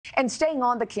And staying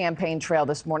on the campaign trail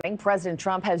this morning, President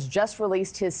Trump has just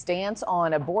released his stance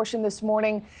on abortion this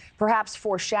morning, perhaps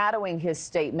foreshadowing his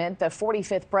statement. The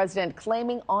 45th president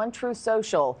claiming on Truth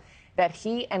Social that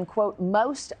he and, quote,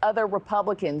 most other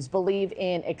Republicans believe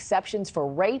in exceptions for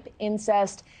rape,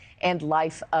 incest, and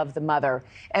life of the mother.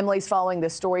 Emily's following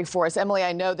this story for us. Emily,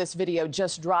 I know this video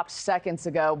just dropped seconds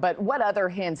ago, but what other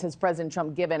hints has President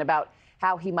Trump given about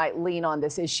how he might lean on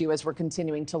this issue as we're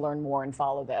continuing to learn more and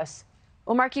follow this?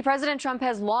 Well, Markie, President Trump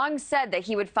has long said that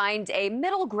he would find a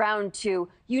middle ground to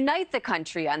unite the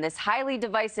country on this highly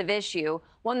divisive issue,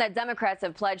 one that Democrats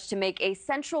have pledged to make a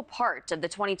central part of the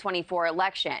 2024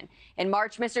 election. In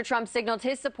March, Mr. Trump signaled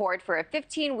his support for a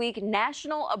 15-week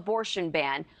national abortion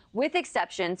ban, with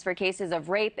exceptions for cases of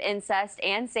rape, incest,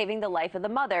 and saving the life of the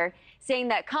mother, saying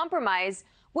that compromise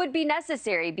would be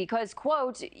necessary because,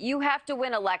 quote, you have to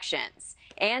win elections.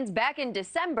 And back in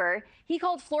December, he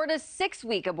called Florida's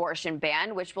 6-week abortion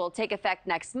ban, which will take effect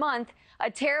next month, a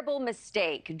terrible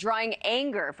mistake, drawing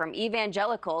anger from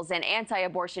evangelicals and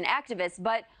anti-abortion activists.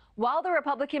 But while the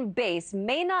Republican base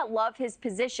may not love his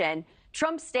position,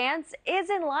 Trump's stance is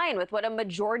in line with what a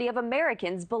majority of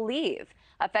Americans believe.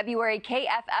 A February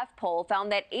KFF poll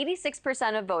found that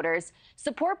 86% of voters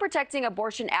support protecting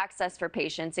abortion access for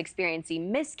patients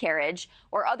experiencing miscarriage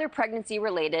or other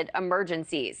pregnancy-related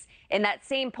emergencies. In that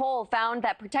same poll found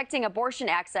that protecting abortion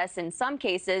access in some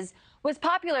cases was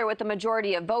popular with the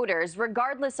majority of voters,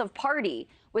 regardless of party,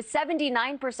 with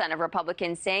 79% of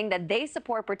Republicans saying that they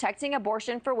support protecting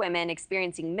abortion for women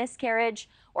experiencing miscarriage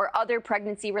or other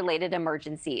pregnancy-related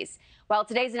emergencies. While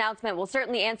today's announcement will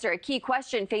certainly answer a key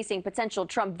question facing potential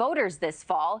Trump voters this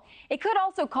fall, it could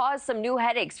also cause some new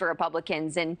headaches for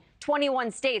Republicans in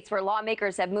 21 states where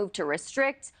lawmakers have moved to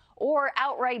restrict or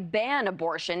outright ban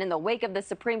abortion in the wake of the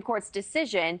Supreme Court's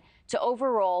decision to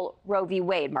overrule Roe v.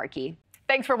 Wade. Markie.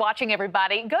 Thanks for watching,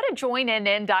 everybody. Go to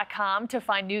joinnn.com to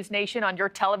find NewsNation on your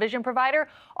television provider.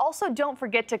 Also, don't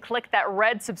forget to click that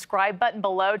red subscribe button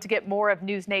below to get more of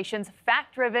NewsNation's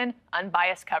fact-driven,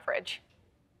 unbiased coverage.